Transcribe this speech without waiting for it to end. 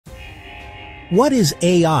What is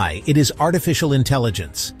AI? It is artificial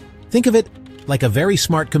intelligence. Think of it like a very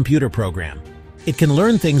smart computer program. It can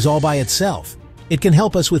learn things all by itself. It can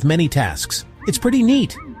help us with many tasks. It's pretty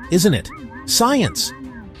neat, isn't it? Science.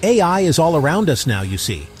 AI is all around us now, you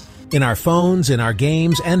see. In our phones, in our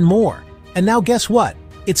games, and more. And now guess what?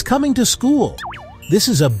 It's coming to school. This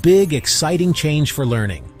is a big, exciting change for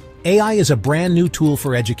learning. AI is a brand new tool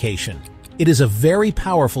for education. It is a very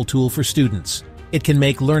powerful tool for students. It can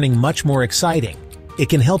make learning much more exciting. It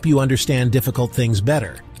can help you understand difficult things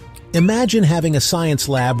better. Imagine having a science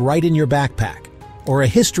lab right in your backpack, or a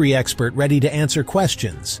history expert ready to answer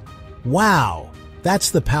questions. Wow,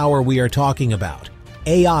 that's the power we are talking about.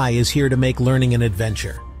 AI is here to make learning an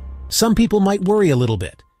adventure. Some people might worry a little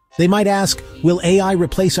bit. They might ask, will AI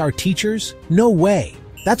replace our teachers? No way.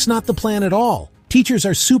 That's not the plan at all. Teachers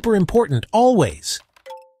are super important, always.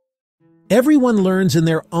 Everyone learns in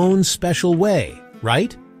their own special way,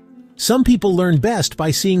 right? Some people learn best by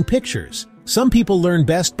seeing pictures. Some people learn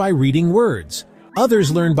best by reading words.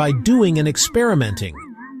 Others learn by doing and experimenting.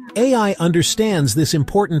 AI understands this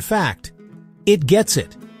important fact. It gets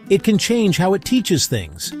it. It can change how it teaches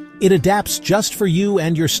things. It adapts just for you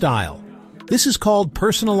and your style. This is called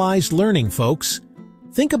personalized learning, folks.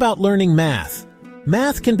 Think about learning math.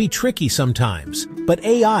 Math can be tricky sometimes, but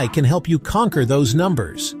AI can help you conquer those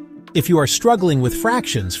numbers. If you are struggling with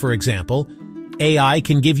fractions, for example, AI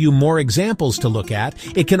can give you more examples to look at.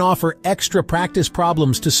 It can offer extra practice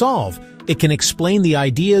problems to solve. It can explain the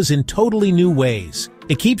ideas in totally new ways.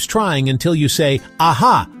 It keeps trying until you say,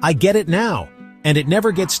 "Aha, I get it now." And it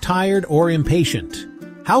never gets tired or impatient.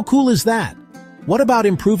 How cool is that? What about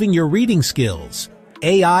improving your reading skills?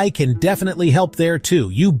 AI can definitely help there too,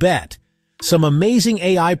 you bet. Some amazing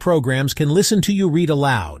AI programs can listen to you read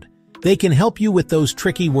aloud. They can help you with those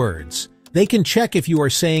tricky words. They can check if you are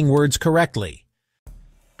saying words correctly.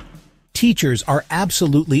 Teachers are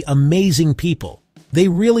absolutely amazing people. They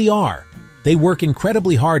really are. They work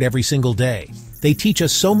incredibly hard every single day. They teach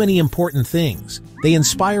us so many important things. They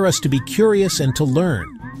inspire us to be curious and to learn.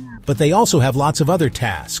 But they also have lots of other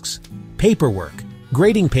tasks. Paperwork.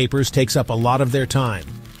 Grading papers takes up a lot of their time.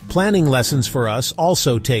 Planning lessons for us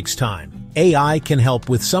also takes time. AI can help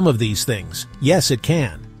with some of these things. Yes, it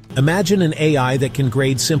can. Imagine an AI that can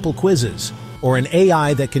grade simple quizzes, or an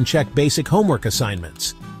AI that can check basic homework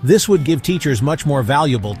assignments. This would give teachers much more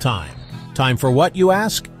valuable time. Time for what, you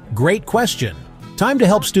ask? Great question. Time to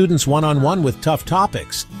help students one-on-one with tough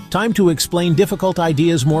topics. Time to explain difficult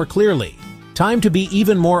ideas more clearly. Time to be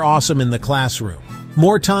even more awesome in the classroom.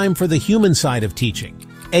 More time for the human side of teaching.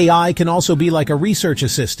 AI can also be like a research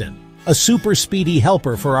assistant, a super speedy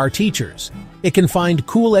helper for our teachers. It can find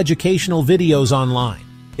cool educational videos online.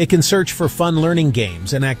 It can search for fun learning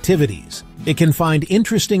games and activities. It can find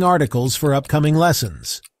interesting articles for upcoming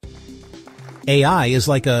lessons. AI is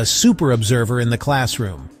like a super observer in the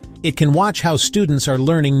classroom. It can watch how students are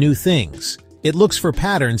learning new things. It looks for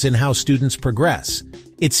patterns in how students progress.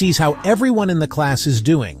 It sees how everyone in the class is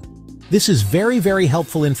doing. This is very, very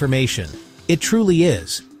helpful information. It truly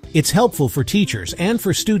is. It's helpful for teachers and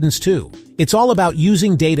for students too. It's all about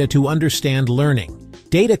using data to understand learning.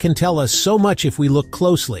 Data can tell us so much if we look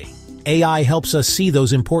closely. AI helps us see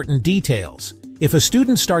those important details. If a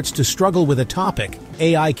student starts to struggle with a topic,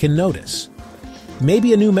 AI can notice.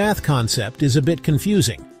 Maybe a new math concept is a bit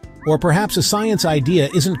confusing, or perhaps a science idea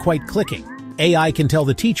isn't quite clicking. AI can tell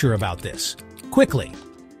the teacher about this quickly,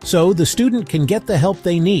 so the student can get the help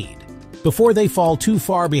they need before they fall too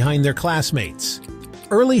far behind their classmates.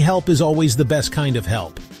 Early help is always the best kind of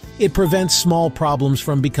help. It prevents small problems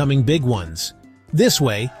from becoming big ones. This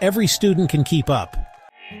way, every student can keep up.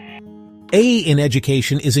 AI in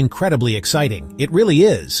education is incredibly exciting. It really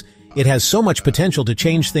is. It has so much potential to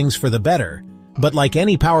change things for the better. But like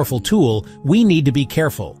any powerful tool, we need to be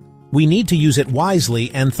careful. We need to use it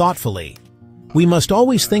wisely and thoughtfully. We must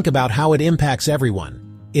always think about how it impacts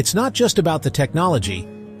everyone. It's not just about the technology,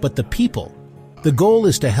 but the people. The goal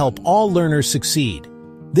is to help all learners succeed.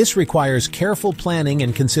 This requires careful planning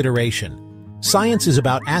and consideration. Science is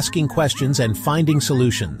about asking questions and finding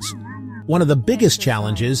solutions. One of the biggest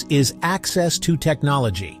challenges is access to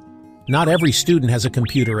technology. Not every student has a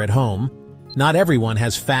computer at home. Not everyone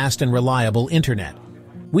has fast and reliable internet.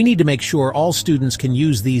 We need to make sure all students can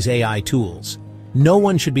use these AI tools. No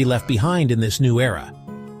one should be left behind in this new era.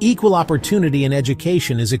 Equal opportunity in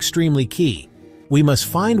education is extremely key. We must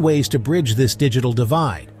find ways to bridge this digital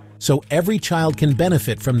divide, so every child can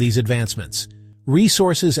benefit from these advancements.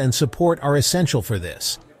 Resources and support are essential for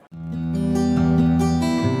this.